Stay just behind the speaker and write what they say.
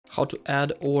How to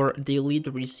add or delete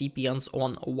recipients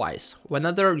on Wise.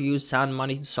 Whenever you send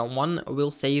money to someone,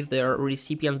 we'll save their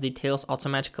recipient details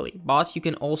automatically, but you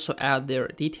can also add their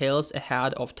details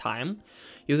ahead of time.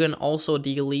 You can also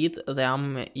delete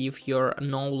them if you're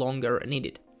no longer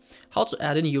needed. How to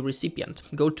add a new recipient.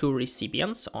 Go to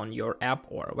Recipients on your app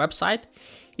or website.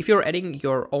 If you're adding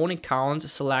your own account,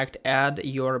 select Add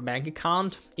your bank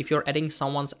account. If you're adding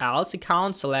someone else's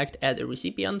account, select Add a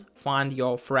recipient. Find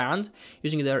your friend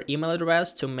using their email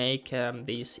address to make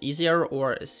this easier,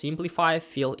 or simplify,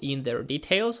 fill in their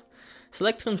details.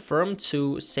 Select Confirm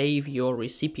to save your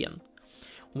recipient.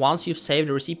 Once you've saved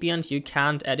the recipient, you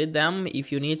can't edit them.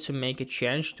 If you need to make a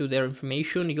change to their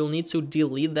information, you'll need to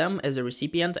delete them as a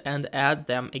recipient and add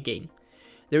them again.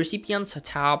 The Recipients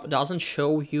tab doesn't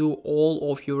show you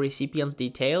all of your recipients'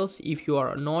 details. If you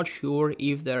are not sure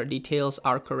if their details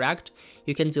are correct,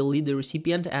 you can delete the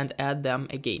recipient and add them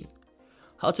again.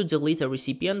 How to delete a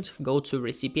recipient? Go to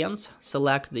Recipients,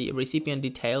 select the recipient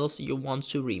details you want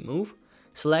to remove,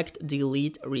 select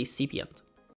Delete Recipient.